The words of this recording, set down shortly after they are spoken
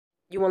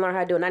You want to learn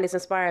how to do a 90s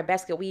inspired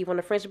basket weave on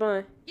the French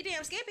bun? You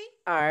damn skippy.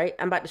 All right,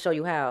 I'm about to show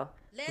you how.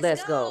 Let's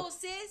Let's go, go.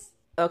 sis.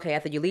 Okay,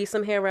 after you leave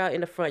some hair out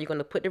in the front, you're going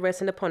to put the rest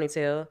in the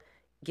ponytail.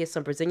 Get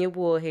some Brazilian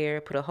wool hair,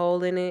 put a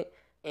hole in it,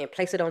 and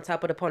place it on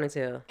top of the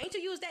ponytail. Ain't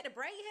you use that to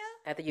braid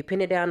hair? After you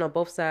pin it down on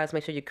both sides,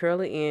 make sure you curl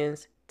the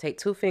ends. Take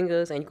 2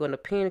 fingers and you're going to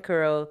pin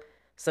curl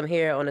some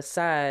hair on the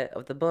side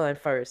of the bun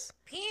first.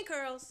 Pin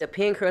curls. The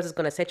pin curls is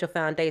going to set your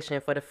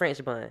foundation for the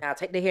French bun. Now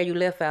take the hair you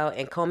left out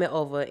and comb it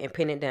over and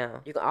pin it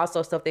down. You can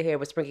also stuff the hair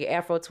with sprinkly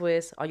afro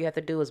twist. All you have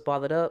to do is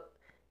ball it up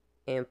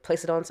and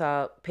place it on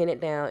top, pin it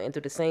down, and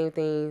do the same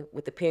thing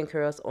with the pin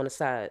curls on the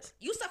sides.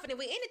 You stuffing it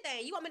with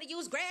anything. You want me to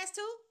use grass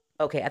too?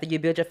 Okay, after you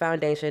build your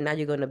foundation, now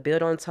you're going to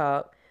build on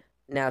top.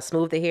 Now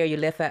smooth the hair you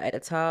left out at the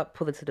top,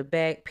 pull it to the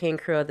back, pin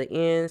curl the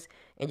ends,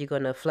 and you're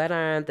going to flat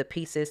iron the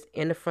pieces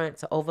in the front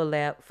to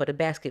overlap for the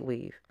basket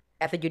weave.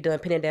 After you're done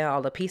pinning down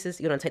all the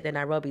pieces, you're going to take that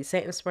Nairobi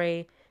satin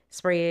spray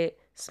it,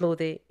 smooth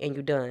it, and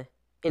you're done.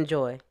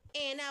 Enjoy.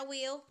 And I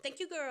will.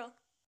 Thank you, girl.